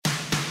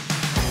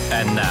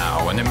And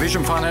now, an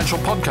Envision Financial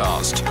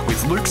podcast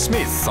with Luke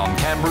Smith on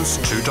Canberra's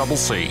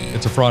 2CC.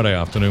 It's a Friday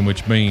afternoon,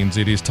 which means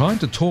it is time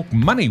to talk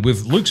money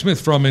with Luke Smith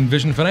from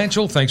Envision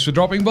Financial. Thanks for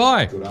dropping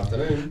by. Good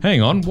afternoon.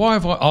 Hang on, why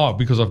have I... Oh,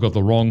 because I've got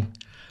the wrong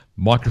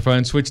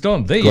microphone switched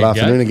on. There you go. Good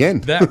afternoon again.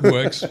 That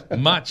works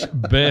much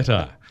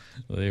better.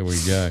 There we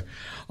go.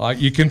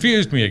 You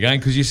confused me again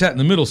because you sat in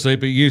the middle seat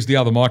but you used the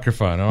other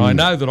microphone. And I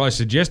know that I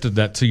suggested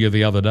that to you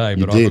the other day,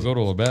 but I forgot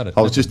all about it.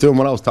 I was just doing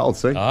what I was told,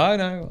 see? I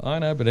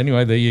know. But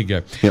anyway, there you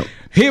go. Yep.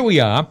 Here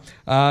we are.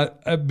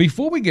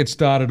 Before we get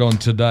started on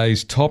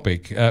today's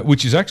topic,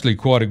 which is actually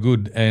quite a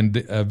good and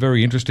a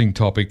very interesting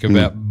topic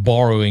about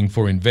borrowing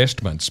for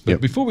investments. But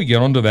before we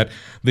get onto that,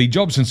 the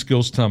Jobs and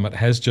Skills Summit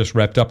has just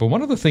wrapped up. And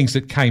one of the things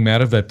that came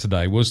out of that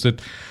today was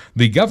that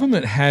the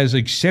government has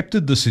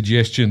accepted the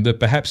suggestion that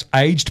perhaps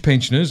aged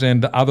pensioners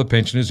and other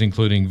pensioners,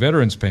 including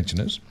veterans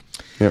pensioners,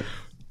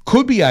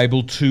 could be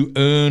able to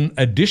earn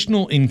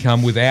additional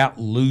income without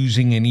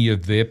losing any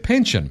of their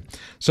pension.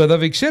 So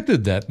they've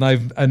accepted that. And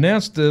they've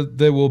announced that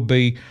there will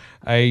be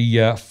a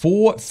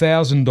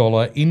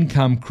 $4,000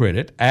 income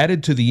credit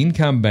added to the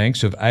income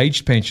banks of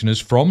aged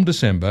pensioners from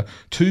December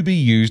to be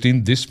used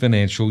in this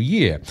financial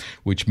year,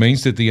 which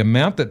means that the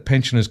amount that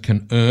pensioners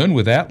can earn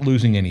without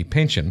losing any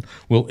pension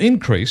will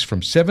increase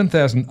from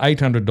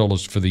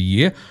 $7,800 for the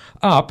year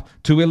up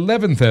to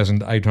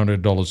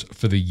 $11,800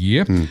 for the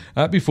year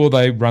before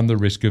they run the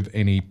risk of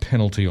any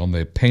penalty on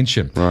their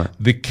pension. Right.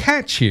 The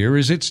catch here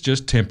is it's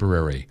just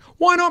temporary.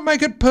 Why not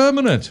make it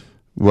permanent?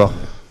 Well,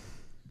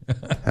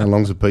 how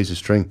long's a piece of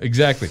string?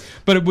 Exactly,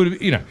 but it would,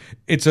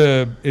 it's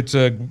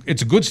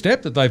a good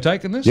step that they've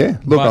taken this. Yeah,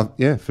 look,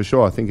 for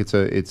sure. I think it's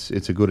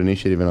a good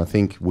initiative, and I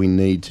think we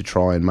need to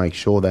try and make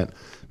sure that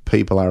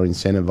people are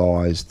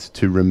incentivised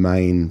to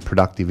remain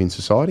productive in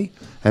society.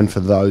 And for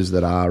those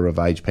that are of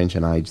age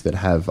pension age that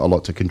have a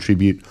lot to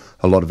contribute,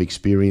 a lot of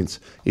experience,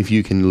 if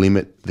you can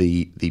limit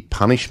the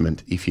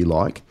punishment, if you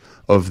like,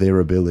 of their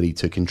ability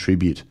to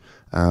contribute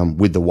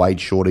with the wage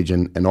shortage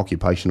and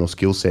occupational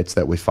skill sets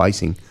that we're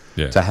facing,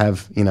 to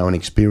have an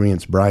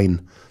experienced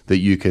brain that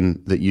you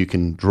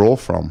can draw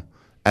from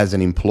as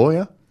an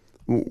employer,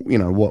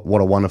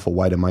 what a wonderful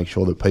way to make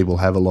sure that people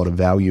have a lot of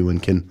value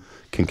and can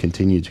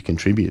continue to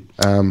contribute.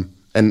 And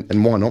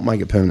why not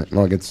make it permanent?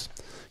 Like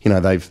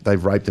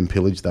they've raped and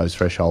pillaged those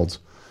thresholds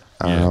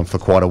for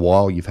quite a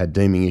while. You've had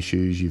deeming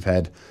issues, you've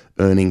had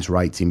earnings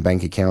rates in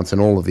bank accounts,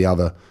 and all of the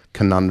other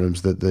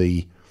conundrums that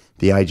the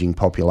ageing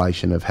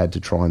population have had to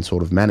try and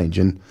sort of manage.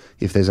 And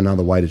if there's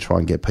another way to try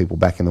and get people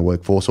back in the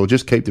workforce or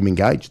just keep them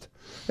engaged.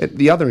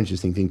 The other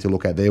interesting thing to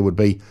look at there would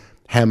be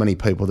how many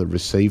people that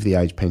receive the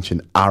age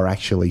pension are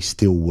actually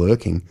still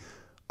working.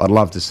 I'd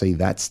love to see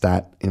that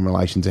stat in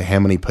relation to how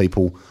many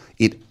people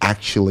it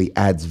actually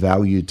adds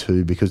value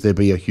to, because there'd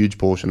be a huge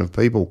portion of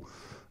people,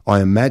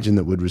 I imagine,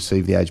 that would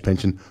receive the age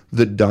pension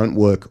that don't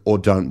work or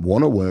don't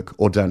want to work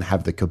or don't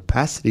have the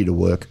capacity to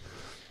work.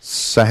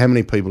 So how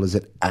many people is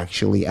it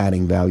actually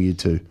adding value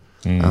to?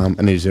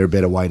 And is there a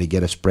better way to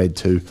get a spread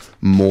to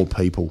more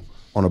people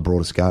on a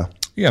broader scale?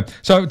 Yeah,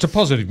 so it's a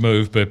positive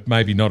move, but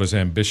maybe not as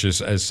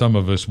ambitious as some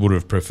of us would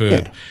have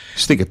preferred. Yeah.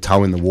 Stick a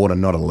toe in the water,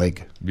 not a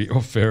leg.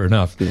 Oh, fair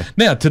enough. Yeah.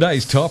 Now,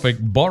 today's topic,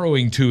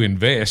 borrowing to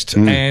invest,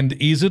 and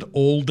is it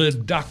all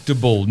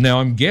deductible? Now,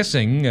 I'm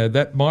guessing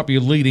that might be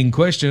a leading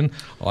question.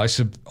 I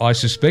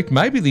suspect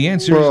maybe the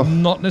answer is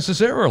not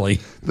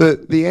necessarily.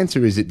 The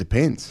answer is it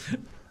depends.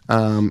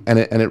 And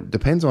it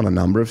depends on a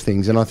number of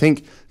things. And I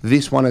think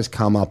this one has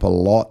come up a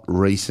lot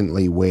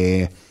recently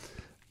where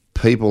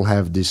people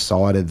have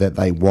decided that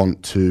they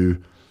want to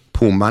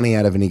pull money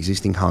out of an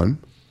existing home,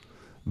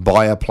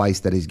 buy a place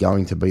that is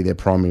going to be their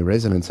primary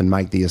residence, and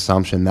make the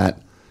assumption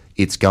that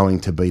it's going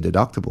to be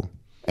deductible.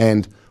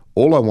 And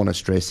all I want to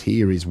stress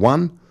here is,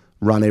 one,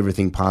 run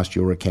everything past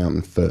your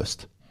accountant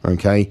first,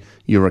 okay?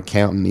 Your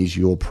accountant is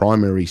your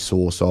primary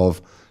source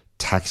of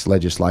tax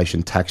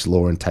legislation, tax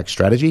law, and tax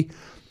strategy.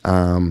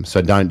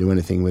 So don't do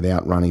anything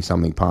without running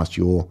something past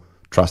your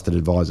trusted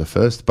advisor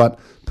first. But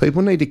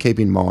people need to keep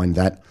in mind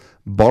that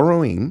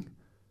borrowing,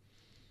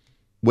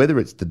 whether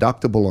it's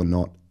deductible or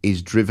not,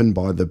 is driven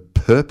by the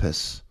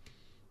purpose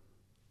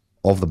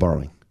of the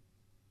borrowing.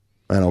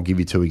 And I'll give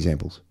you two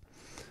examples.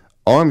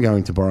 I'm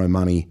going to borrow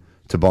money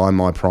to buy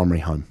my primary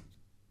home.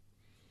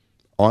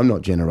 I'm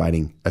not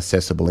generating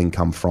assessable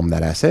income from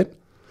that asset.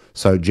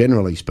 So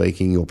generally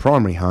speaking, your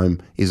primary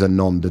home is a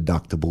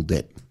non-deductible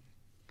debt.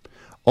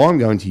 I'm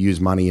going to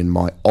use money in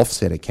my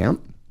offset account,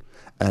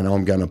 and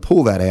I'm going to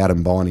pull that out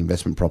and buy an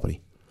investment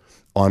property.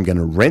 I'm going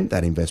to rent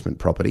that investment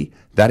property.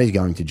 That is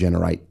going to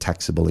generate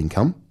taxable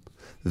income.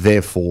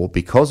 Therefore,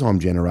 because I'm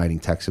generating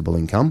taxable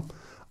income,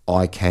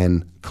 I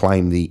can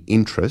claim the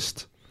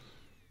interest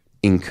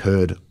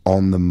incurred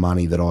on the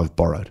money that I've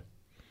borrowed.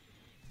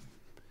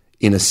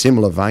 In a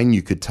similar vein,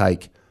 you could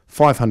take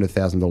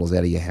 $500,000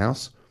 out of your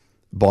house,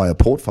 buy a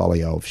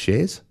portfolio of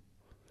shares,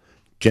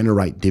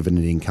 generate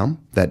dividend income.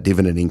 That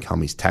dividend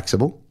income is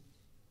taxable.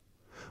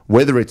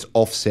 Whether it's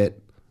offset,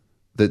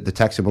 the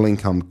taxable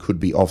income could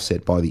be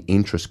offset by the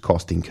interest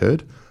cost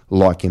incurred,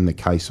 like in the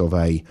case of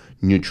a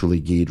neutrally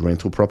geared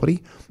rental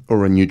property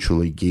or a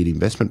neutrally geared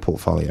investment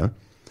portfolio,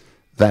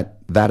 that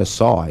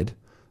aside,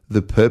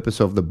 the purpose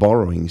of the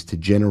borrowing is to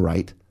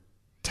generate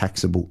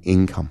taxable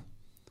income.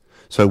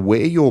 So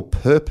where your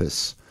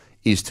purpose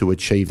is to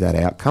achieve that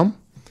outcome,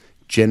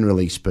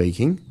 generally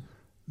speaking,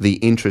 the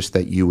interest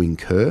that you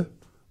incur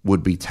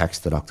would be tax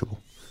deductible.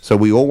 So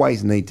we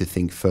always need to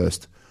think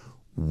first,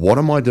 what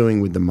am I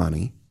doing with the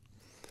money?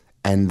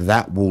 And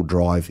that will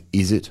drive,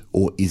 is it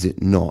or is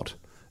it not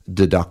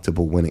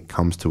deductible when it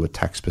comes to a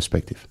tax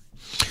perspective.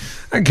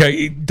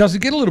 Okay, does it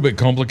get a little bit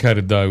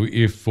complicated though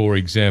if, for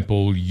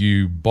example,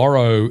 you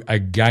borrow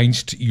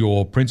against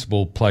your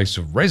principal place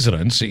of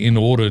residence in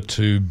order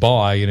to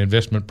buy an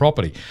investment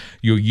property?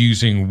 You're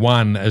using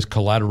one as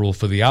collateral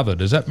for the other.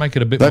 Does that make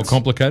it a bit more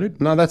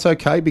complicated? No, that's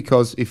okay,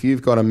 because if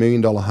you've got $1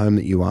 million home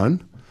that you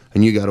own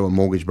and you go to a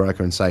mortgage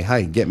broker and say,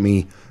 hey, get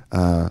me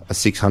a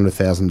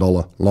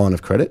 $600,000 line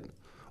of credit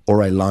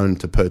or a loan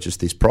to purchase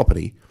this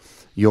property,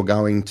 you're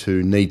going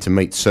to need to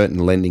meet certain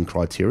lending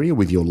criteria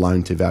with your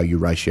loan-to-value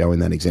ratio in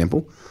that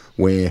example,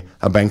 where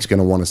a bank's going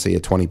to want to see a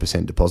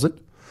 20% deposit.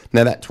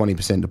 Now, that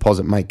 20%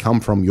 deposit may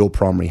come from your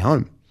primary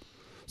home.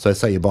 So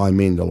say you buy a $1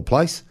 million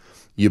place,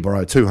 you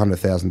borrow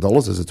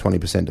 $200,000 as a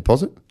 20%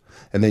 deposit,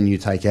 and then you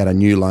take out a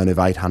new loan of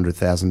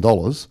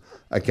 $800,000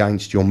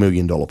 against your $1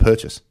 million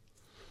purchase.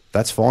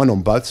 That's fine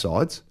on both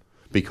sides,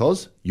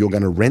 because you're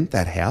going to rent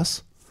that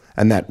house,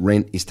 and that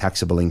rent is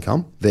taxable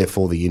income,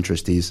 therefore the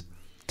interest is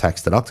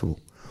tax deductible.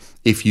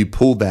 If you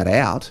pull that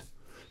out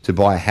to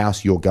buy a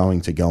house you're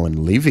going to go and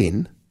live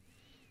in,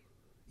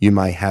 you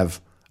may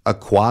have a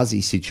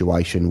quasi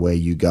situation where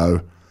you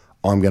go,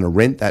 I'm going to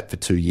rent that for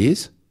 2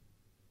 years,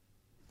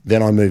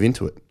 then I move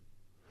into it.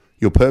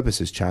 Your purpose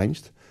has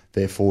changed,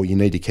 therefore you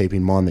need to keep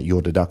in mind that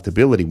your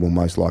deductibility will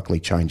most likely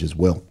change as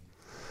well.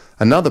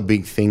 Another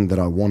big thing that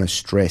I want to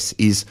stress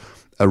is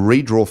a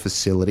redraw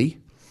facility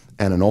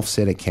and an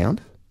offset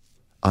account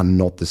are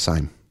not the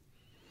same.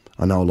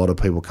 I know a lot of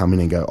people come in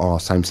and go, oh,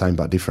 same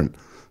but different.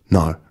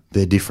 No,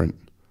 they're different.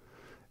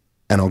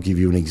 And I'll give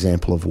you an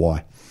example of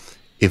why.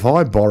 If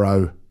I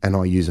borrow and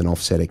I use an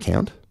offset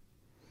account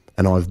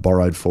and I've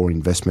borrowed for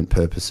investment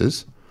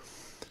purposes,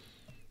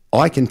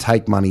 I can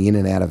take money in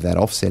and out of that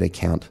offset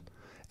account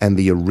and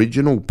the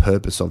original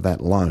purpose of that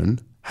loan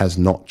has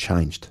not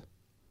changed.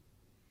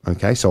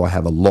 Okay, so I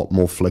have a lot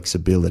more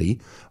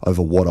flexibility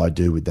over what I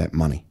do with that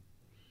money.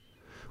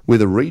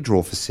 With a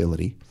redraw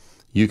facility,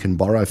 you can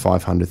borrow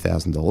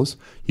 $500,000,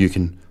 you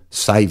can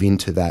save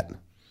into that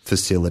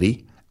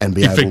facility and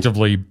be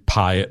effectively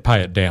pay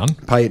it down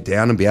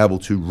and be able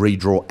to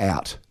redraw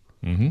out.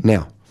 Mm-hmm.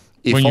 Now,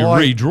 when you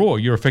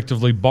redraw, you're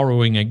effectively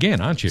borrowing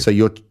again, aren't you? So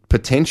you're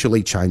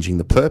potentially changing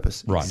the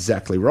purpose. Right.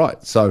 Exactly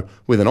right. So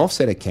with an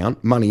offset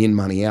account, money in,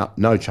 money out,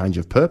 no change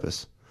of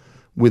purpose.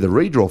 With a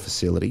redraw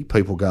facility,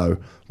 people go,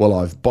 well,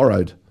 I've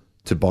borrowed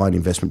to buy an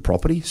investment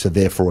property, so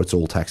therefore it's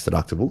all tax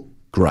deductible.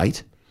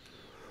 Great.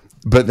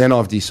 But then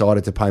I've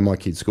decided to pay my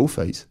kids' school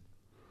fees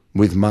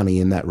with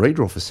money in that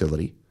redraw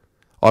facility.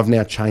 I've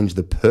now changed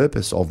the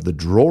purpose of the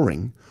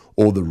drawing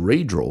or the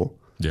redraw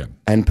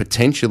and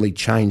potentially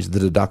changed the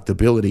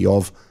deductibility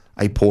of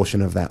a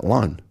portion of that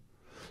loan.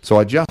 So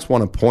I just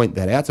want to point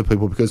that out to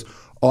people because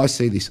I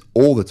see this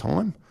all the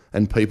time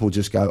and people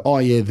just go, oh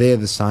yeah, they're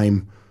the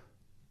same,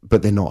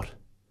 but they're not.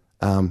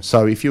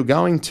 So if you're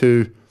going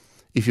to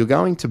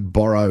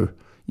borrow,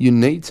 you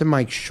need to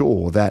make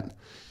sure that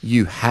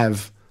you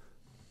have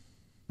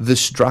the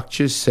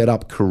structure's set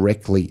up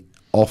correctly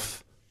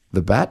off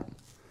the bat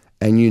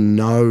and you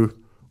know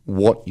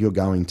what you're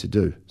going to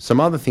do. Some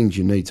other things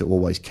you need to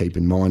always keep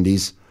in mind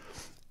is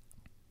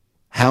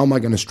how am I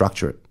going to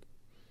structure it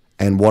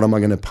and what am I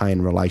going to pay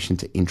in relation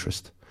to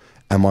interest?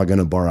 Am I going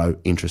to borrow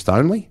interest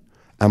only?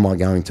 Am I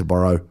going to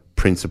borrow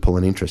principal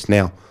and interest?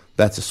 Now,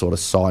 that's a sort of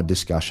side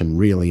discussion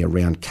really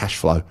around cash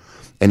flow.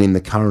 And in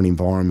the current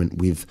environment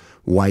with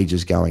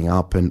wages going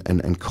up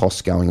and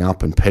costs going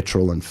up and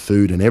petrol and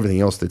food and everything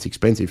else that's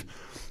expensive,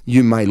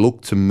 you may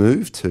look to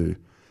move to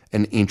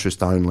an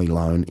interest-only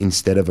loan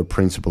instead of a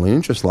principal and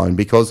interest loan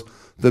because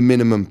the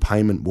minimum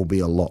payment will be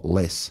a lot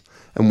less.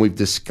 And we've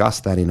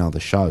discussed that in other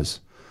shows.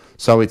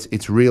 So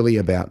it's really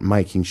about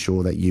making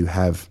sure that you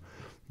have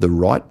the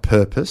right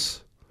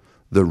purpose,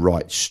 the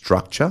right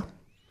structure,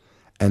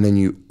 and then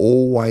you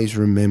always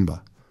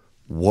remember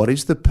what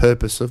is the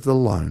purpose of the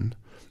loan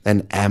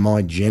and am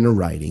I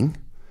generating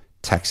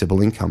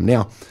taxable income?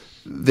 Now,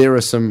 there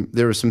are some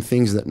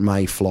things that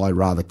may fly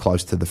rather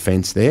close to the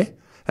fence there.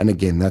 And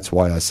again, that's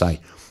why I say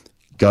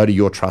go to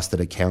your trusted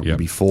accountant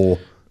before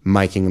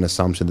making an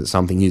assumption that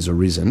something is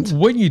or isn't.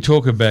 When you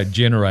talk about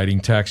generating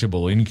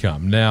taxable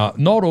income, now,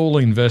 not all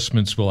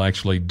investments will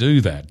actually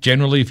do that.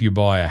 Generally, if you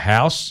buy a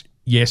house,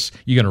 yes,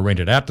 you're going to rent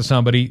it out to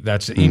somebody.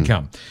 That's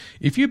income.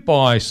 If you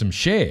buy some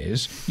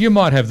shares, you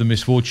might have the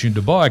misfortune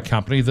to buy a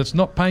company that's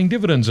not paying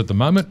dividends at the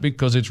moment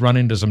because it's run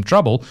into some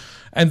trouble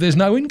and there's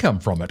no income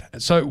from it.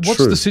 So what's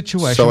True. the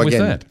situation so with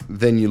again, that?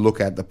 Then you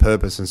look at the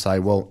purpose and say,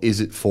 well, is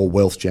it for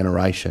wealth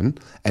generation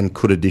and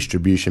could a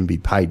distribution be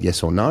paid,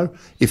 yes or no?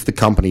 If the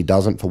company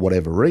doesn't for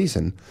whatever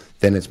reason,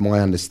 then it's my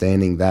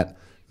understanding that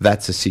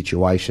that's a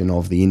situation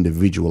of the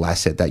individual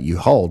asset that you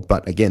hold.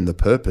 But again, the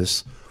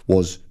purpose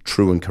was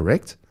true and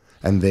correct,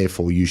 and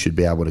therefore you should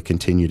be able to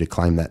continue to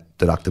claim that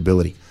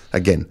deductibility.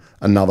 Again,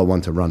 another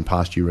one to run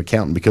past your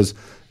accountant, because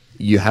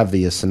you have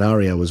the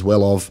scenario as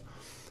well of,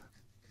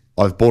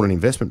 I've bought an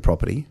investment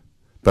property,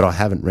 but I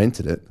haven't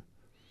rented it,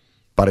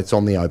 but it's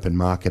on the open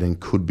market and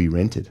could be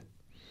rented.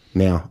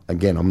 Now,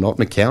 again, I'm not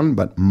an accountant,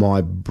 but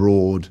my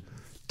broad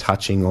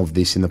touching of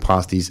this in the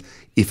past is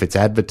if it's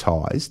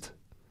advertised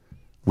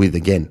with,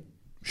 again,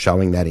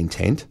 showing that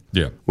intent,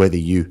 whether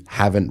you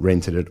haven't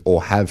rented it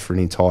or have for an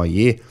entire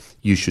year,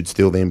 you should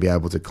still then be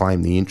able to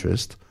claim the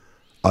interest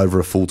over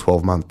a full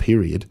 12-month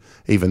period,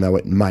 even though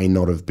it may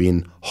not have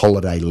been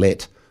holiday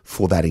let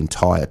for that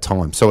entire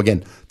time. So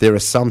again, there are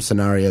some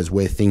scenarios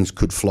where things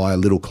could fly a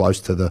little close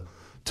to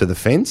the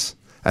fence,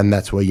 and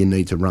that's where you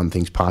need to run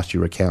things past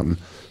your accountant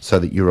so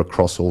that you're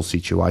across all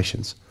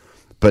situations.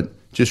 But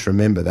just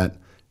remember that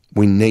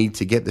we need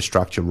to get the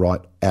structure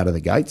right out of the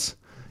gates.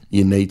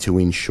 You need to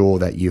ensure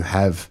that you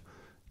have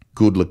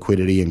good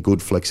liquidity and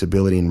good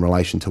flexibility in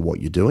relation to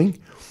what you're doing.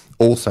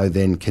 Also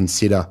then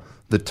consider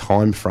the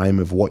time frame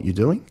of what you're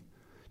doing.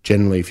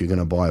 Generally, if you're going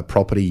to buy a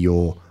property,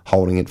 you're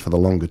holding it for the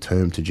longer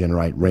term to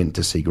generate rent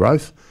to see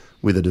growth.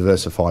 With a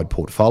diversified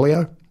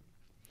portfolio,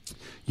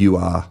 you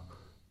are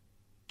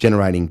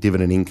generating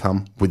dividend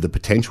income with the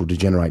potential to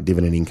generate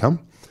dividend income.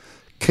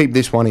 Keep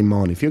this one in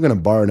mind. If you're going to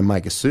borrow to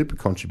make a super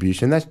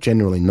contribution, that's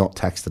generally not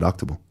tax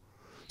deductible.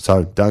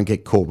 So don't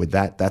get caught with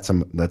that. That's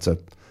a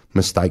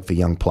mistake for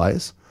young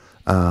players,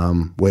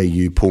 where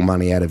you pull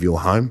money out of your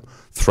home,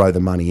 throw the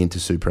money into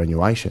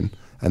superannuation,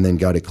 and then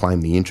go to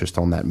claim the interest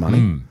on that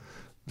money.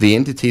 The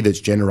entity that's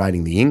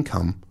generating the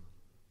income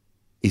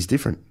is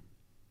different.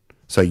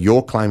 So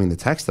you're claiming the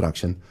tax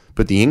deduction,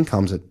 but the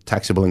income's a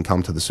taxable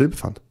income to the super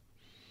fund.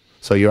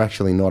 So you're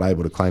actually not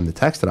able to claim the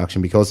tax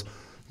deduction because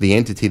the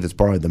entity that's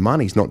borrowed the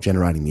money is not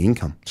generating the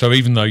income. So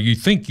even though you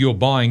think you're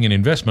buying an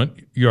investment,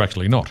 you're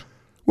actually not.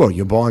 Well,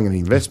 you're buying an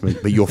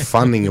investment, but you're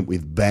funding it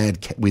with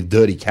with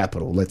dirty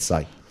capital, let's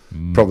say.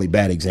 Probably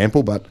bad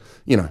example, but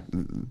you know,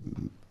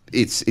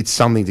 it's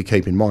something to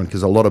keep in mind,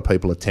 because a lot of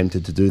people are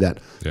tempted to do that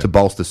to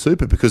bolster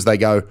super, because they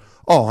go,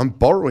 oh, I'm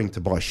borrowing to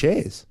buy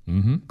shares.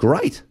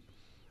 Great.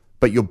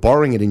 But you're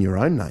borrowing it in your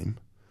own name,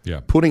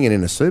 putting it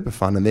in a super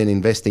fund, and then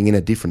investing in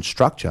a different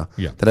structure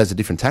that has a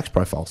different tax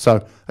profile.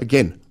 So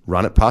again,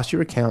 run it past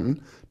your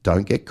accountant,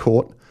 don't get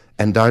caught,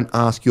 and don't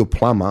ask your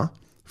plumber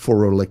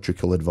for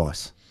electrical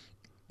advice.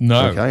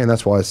 No. Okay, and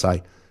that's why I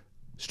say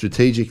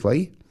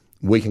strategically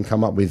we can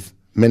come up with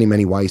many,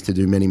 many ways to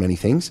do many, many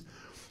things.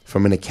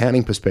 From an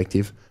accounting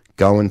perspective,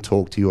 go and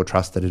talk to your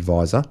trusted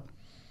advisor,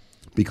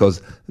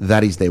 because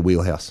that is their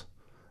wheelhouse.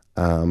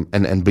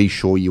 And be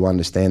sure you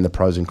understand the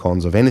pros and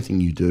cons of anything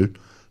you do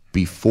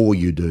before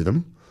you do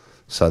them,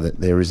 so that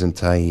there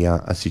isn't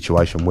a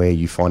situation where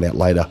you find out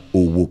later,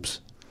 oh,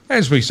 whoops.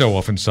 As we so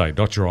often say,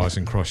 dot your I's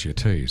and cross your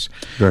T's.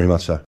 Very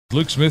much so.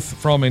 Luke Smith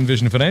from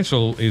Envision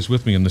Financial is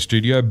with me in the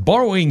studio.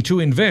 Borrowing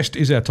to invest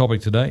is our topic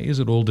today. Is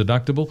it all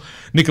deductible?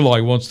 Nikolai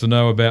wants to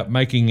know about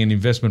making an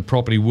investment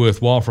property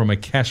worthwhile from a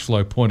cash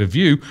flow point of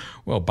view.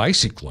 Well,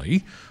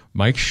 basically,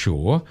 make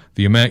sure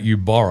the amount you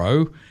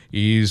borrow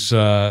is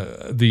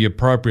the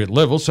appropriate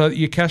level so that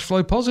you're cash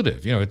flow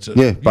positive. You know, it's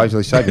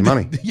basically save your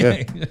money.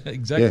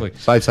 Exactly.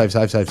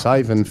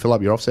 Save, and fill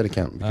up your offset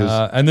account.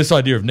 Because and this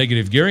idea of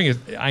negative gearing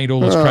ain't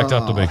all it's cracked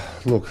up to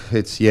be. Look,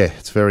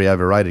 it's very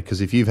overrated, because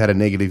if you've had a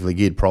negatively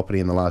geared property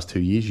in the last 2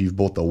 years, you've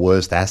bought the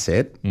worst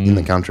asset in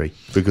the country,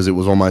 because it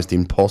was almost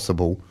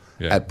impossible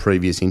at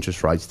previous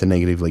interest rates to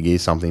negatively gear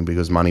something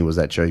because money was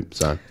that cheap.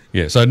 So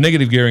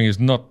negative gearing is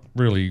not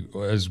really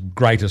as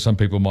great as some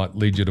people might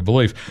lead you to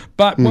believe.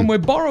 But when we're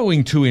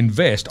borrowing to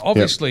invest,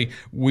 obviously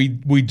we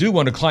do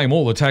want to claim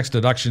all the tax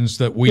deductions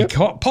that we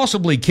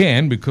possibly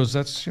can, because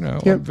that's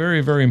a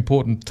very, very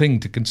important thing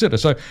to consider.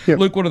 So,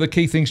 Luke, what are the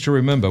key things to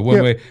remember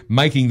when we're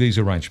making these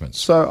arrangements?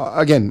 So,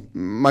 again,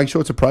 make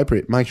sure it's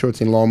appropriate. Make sure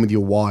it's in line with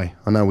your why.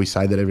 I know we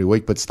say that every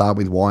week, but start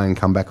with why and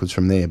come backwards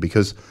from there,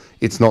 because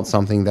it's not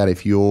something that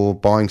if you're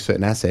buying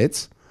certain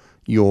assets,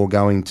 you're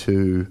going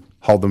to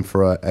hold them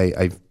for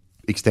a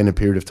extended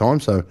period of time.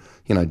 So,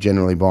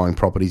 generally buying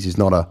properties is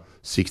not a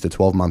 6 to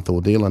 12 month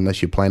ordeal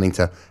unless you're planning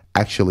to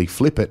actually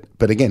flip it.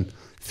 But again,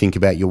 think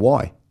about your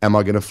why. Am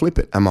I going to flip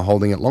it? Am I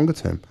holding it longer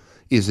term?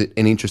 Is it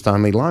an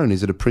interest-only loan?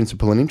 Is it a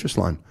principal and interest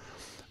loan?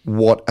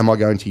 What am I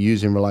going to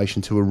use in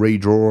relation to a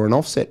redraw or an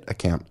offset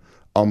account?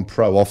 I'm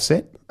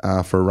pro-offset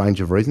for a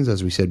range of reasons,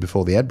 as we said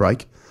before the ad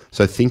break.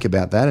 So think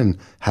about that and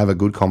have a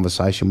good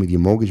conversation with your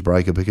mortgage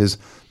broker, because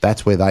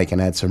that's where they can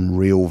add some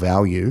real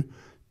value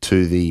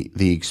to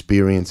the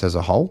experience as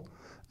a whole.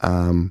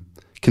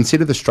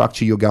 Consider the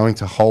structure you're going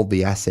to hold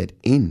the asset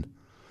in.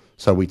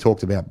 So we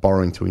talked about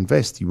borrowing to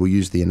invest. You will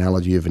use the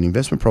analogy of an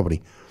investment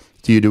property.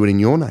 Do you do it in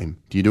your name?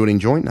 Do you do it in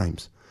joint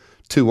names?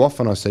 Too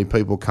often I see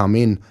people come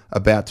in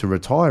about to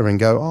retire and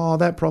go, oh,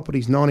 that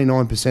property's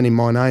 99% in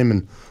my name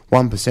and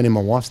 1% in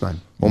my wife's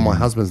name or my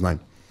husband's name.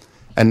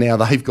 And now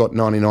they've got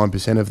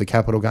 99% of the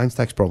capital gains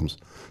tax problems.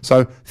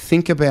 So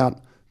think about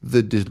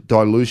the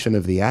dilution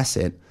of the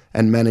asset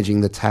and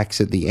managing the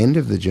tax at the end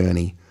of the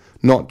journey,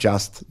 not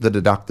just the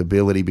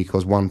deductibility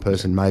because one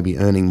person may be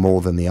earning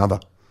more than the other.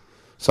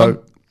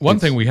 So one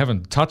thing we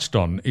haven't touched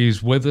on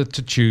is whether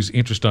to choose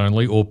interest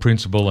only or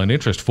principal and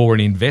interest for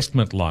an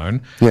investment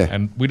loan. Yeah.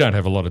 And we don't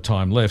have a lot of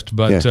time left,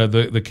 but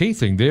the key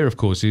thing there, of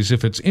course, is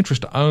if it's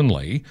interest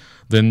only,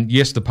 then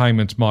yes, the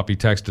payments might be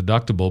tax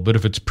deductible, but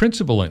if it's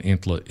principal and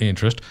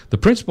interest, the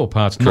principal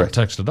part's not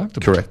tax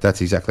deductible. Correct, that's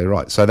exactly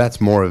right. So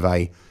that's more of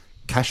a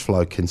cash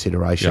flow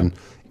consideration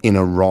in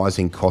a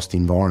rising cost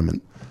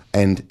environment.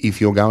 And if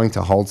you're going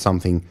to hold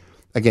something,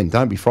 again,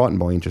 don't be frightened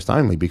by interest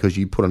only because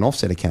you put an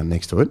offset account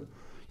next to it.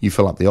 You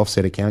fill up the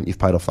offset account, you've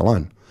paid off the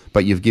loan.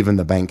 But you've given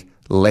the bank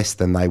less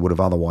than they would have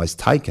otherwise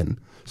taken.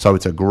 So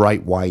it's a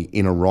great way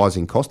in a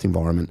rising cost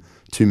environment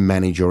to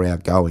manage your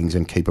outgoings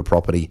and keep a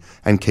property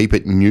and keep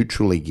it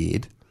neutrally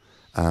geared,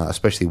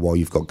 especially while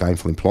you've got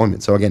gainful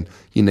employment. So again,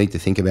 you need to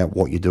think about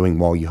what you're doing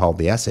while you hold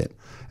the asset.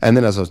 And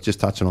then as I was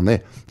just touching on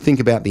there, think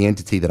about the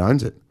entity that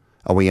owns it.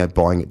 Are we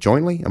buying it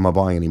jointly? Am I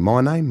buying it in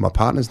my name, my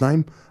partner's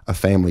name, a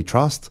family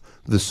trust,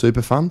 the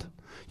super fund?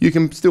 You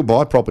can still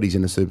buy properties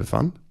in a super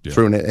fund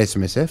through an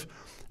SMSF.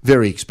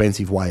 Very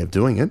expensive way of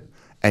doing it.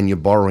 And your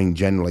borrowing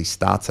generally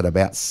starts at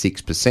about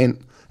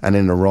 6%. And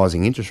in a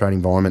rising interest rate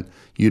environment,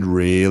 you'd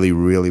really,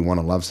 really want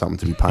to love something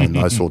to be paying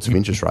those sorts of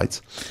interest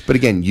rates. But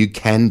again, you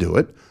can do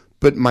it,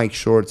 but make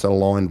sure it's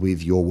aligned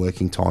with your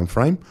working time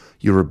frame,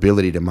 your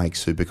ability to make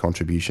super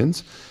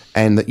contributions,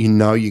 and that you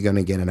know you're going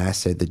to get an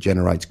asset that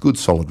generates good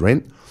solid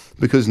rent,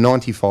 because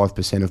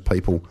 95% of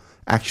people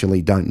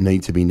actually don't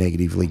need to be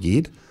negatively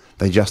geared.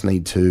 They just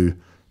need to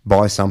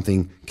buy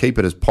something, keep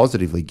it as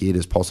positively geared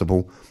as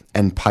possible,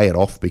 and pay it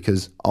off,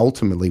 because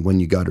ultimately when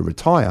you go to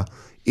retire,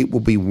 it will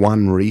be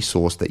one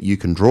resource that you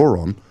can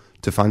draw on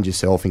to fund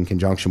yourself in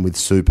conjunction with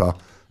super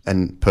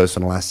and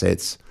personal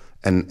assets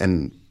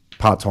and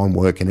part-time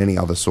work and any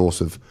other source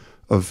of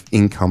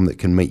income that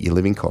can meet your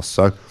living costs.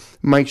 So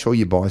make sure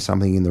you buy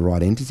something in the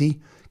right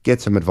entity. Get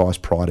some advice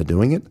prior to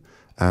doing it.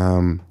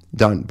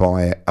 Don't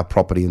buy a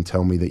property and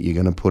tell me that you're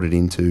going to put it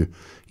into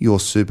your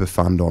super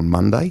fund on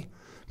Monday,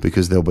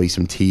 because there'll be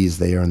some tears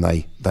there and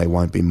they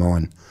won't be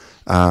mine.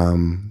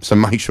 So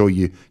make sure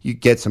you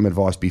get some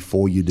advice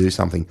before you do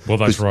something. Well,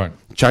 that's right.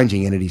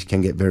 Changing entities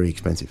can get very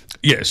expensive.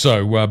 Yeah,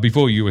 so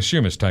before you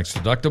assume it's tax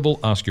deductible,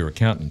 ask your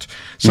accountant.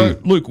 So,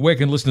 Luke, where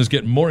can listeners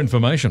get more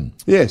information?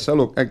 Yeah, so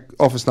look,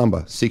 office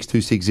number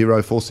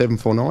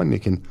 62604749. You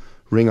can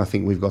ring. I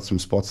think we've got some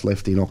spots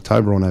left in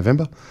October or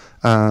November.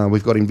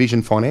 We've got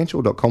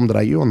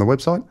envisionfinancial.com.au on the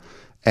website.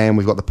 And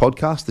we've got the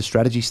podcast, The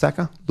Strategy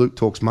Stacker, Luke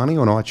Talks Money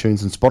on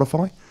iTunes and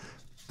Spotify.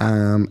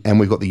 And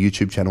we've got the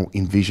YouTube channel,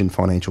 Envision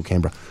Financial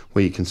Canberra,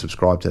 where you can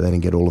subscribe to that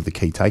and get all of the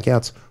key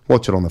takeouts,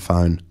 watch it on the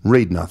phone,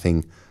 read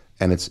nothing,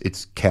 and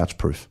it's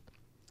couch-proof.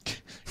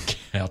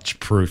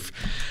 Couch-proof.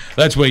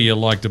 That's where you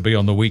like to be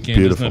on the weekend,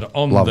 Beautiful. isn't it?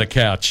 On Love the it.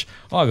 couch.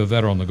 Either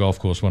that or on the golf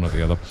course, one or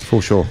the other.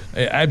 For sure.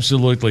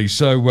 Absolutely.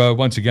 So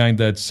once again,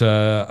 that's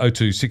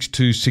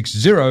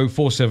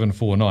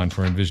 0262604749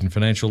 for Envision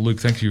Financial. Luke,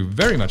 thank you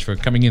very much for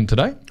coming in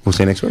today. We'll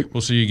see you next week.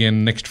 We'll see you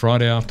again next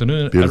Friday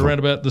afternoon at Beautiful. around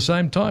about the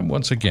same time.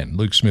 Once again,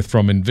 Luke Smith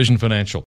from Envision Financial.